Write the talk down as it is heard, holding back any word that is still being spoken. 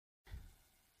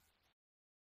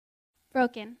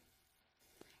broken.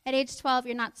 At age 12,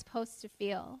 you're not supposed to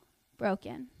feel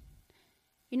broken.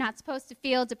 You're not supposed to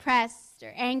feel depressed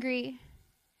or angry.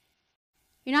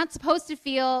 You're not supposed to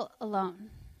feel alone.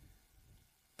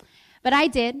 But I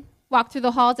did walk through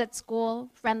the halls at school,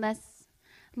 friendless,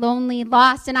 lonely,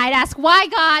 lost, and I'd ask, why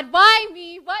God? Why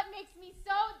me? What makes me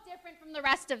so different from the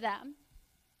rest of them?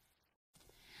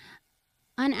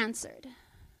 Unanswered,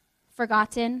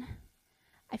 forgotten.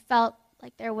 I felt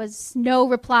like there was no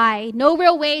reply, no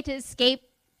real way to escape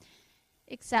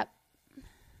except,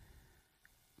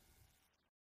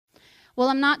 well,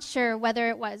 I'm not sure whether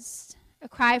it was a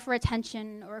cry for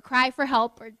attention or a cry for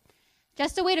help or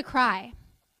just a way to cry,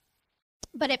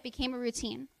 but it became a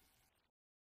routine.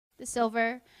 The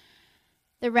silver,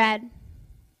 the red,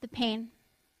 the pain,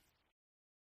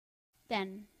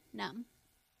 then numb.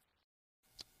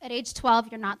 At age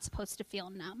 12, you're not supposed to feel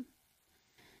numb.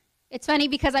 It's funny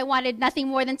because I wanted nothing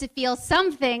more than to feel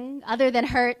something other than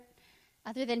hurt,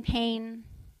 other than pain.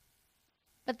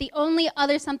 But the only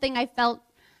other something I felt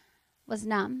was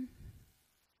numb.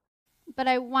 But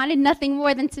I wanted nothing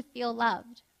more than to feel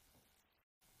loved.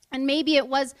 And maybe it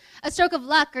was a stroke of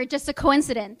luck or just a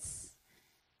coincidence.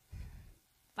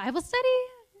 Bible study?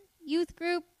 Youth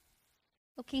group?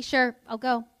 Okay, sure, I'll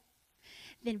go.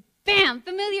 Then bam,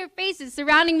 familiar faces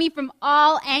surrounding me from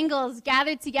all angles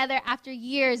gathered together after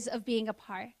years of being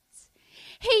apart.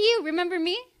 Hey, you, remember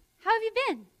me? How have you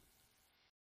been?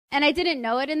 And I didn't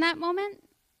know it in that moment,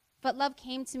 but love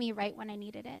came to me right when I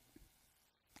needed it.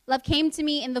 Love came to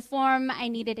me in the form I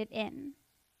needed it in.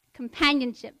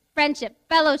 Companionship, friendship,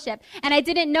 fellowship. And I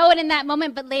didn't know it in that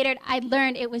moment, but later I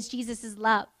learned it was Jesus'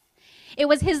 love. It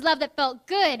was his love that felt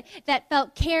good, that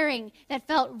felt caring, that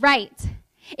felt right.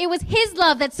 It was his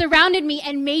love that surrounded me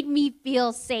and made me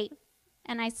feel safe.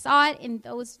 And I saw it in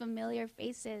those familiar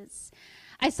faces.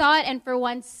 I saw it, and for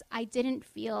once, I didn't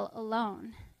feel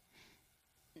alone.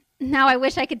 Now I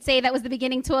wish I could say that was the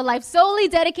beginning to a life solely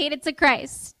dedicated to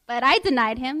Christ. But I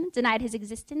denied him, denied his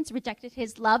existence, rejected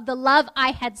his love, the love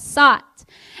I had sought.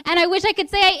 And I wish I could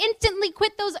say I instantly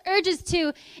quit those urges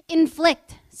to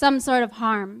inflict some sort of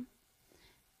harm.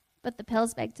 But the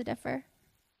pills beg to differ.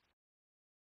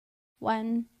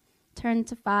 1 turned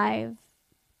to 5,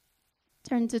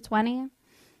 turned to 20.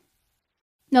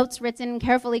 Notes written,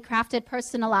 carefully crafted,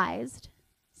 personalized,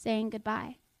 saying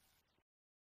goodbye.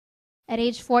 At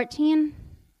age 14,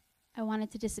 I wanted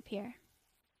to disappear.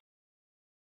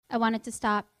 I wanted to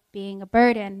stop being a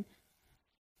burden.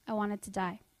 I wanted to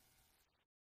die.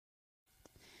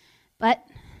 But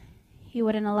he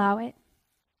wouldn't allow it.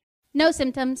 No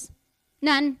symptoms.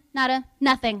 None. Nada.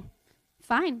 Nothing.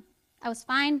 Fine. I was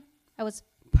fine. I was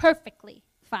perfectly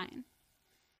fine.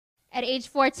 At age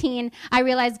 14, I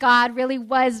realized God really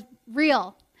was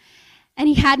real, and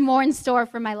he had more in store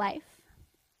for my life.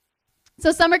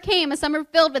 So summer came, a summer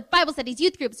filled with Bible studies,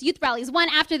 youth groups, youth rallies, one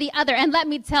after the other, and let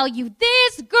me tell you,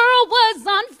 this girl was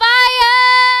on fire!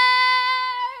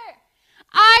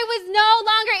 I was no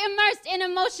longer immersed in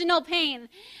emotional pain,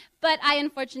 but I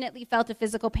unfortunately felt a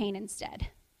physical pain instead.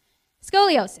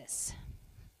 Scoliosis.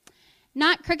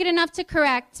 Not crooked enough to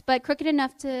correct, but crooked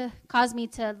enough to cause me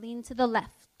to lean to the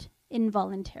left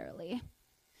involuntarily.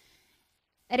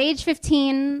 At age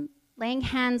 15, laying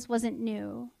hands wasn't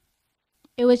new.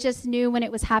 It was just new when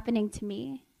it was happening to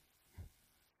me.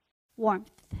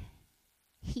 Warmth,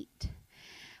 heat,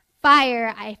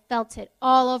 fire. I felt it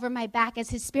all over my back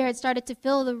as his spirit started to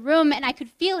fill the room, and I could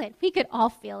feel it. We could all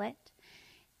feel it.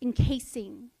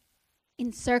 Encasing,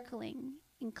 encircling,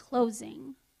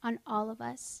 enclosing on all of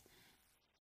us.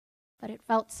 But it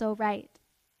felt so right.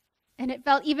 And it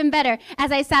felt even better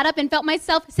as I sat up and felt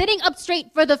myself sitting up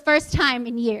straight for the first time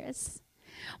in years.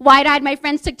 Wide-eyed, my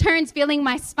friends took turns feeling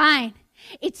my spine.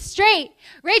 It's straight.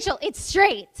 Rachel, it's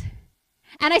straight.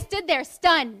 And I stood there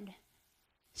stunned,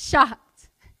 shocked.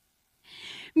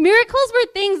 Miracles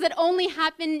were things that only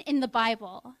happen in the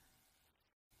Bible,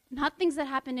 not things that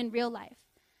happen in real life,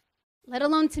 let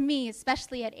alone to me,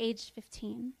 especially at age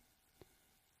 15.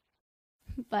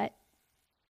 But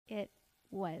it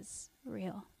was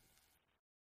real.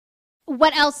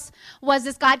 What else was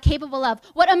this God capable of?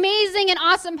 What amazing and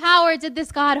awesome power did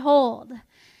this God hold?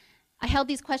 I held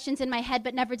these questions in my head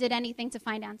but never did anything to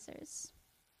find answers.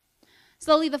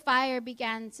 Slowly the fire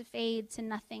began to fade to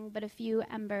nothing but a few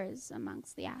embers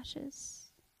amongst the ashes.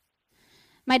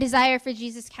 My desire for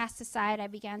Jesus cast aside, I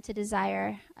began to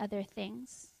desire other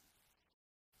things,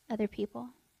 other people.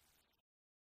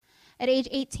 At age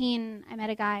 18, I met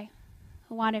a guy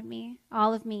who wanted me,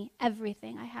 all of me,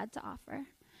 everything I had to offer.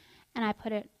 And I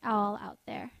put it all out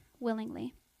there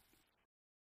willingly.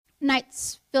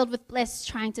 Nights filled with bliss,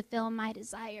 trying to fill my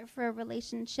desire for a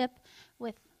relationship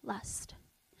with lust.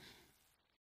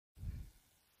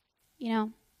 You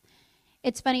know,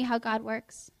 it's funny how God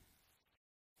works.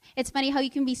 It's funny how you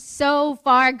can be so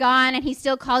far gone and he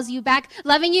still calls you back,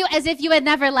 loving you as if you had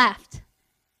never left.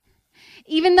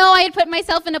 Even though I had put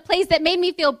myself in a place that made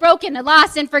me feel broken and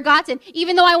lost and forgotten,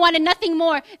 even though I wanted nothing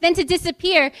more than to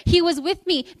disappear, he was with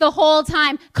me the whole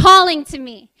time, calling to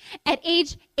me. At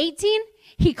age 18,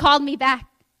 he called me back,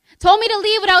 told me to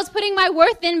leave what I was putting my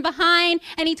worth in behind,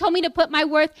 and he told me to put my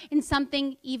worth in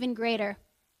something even greater.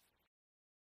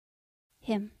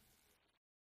 Him.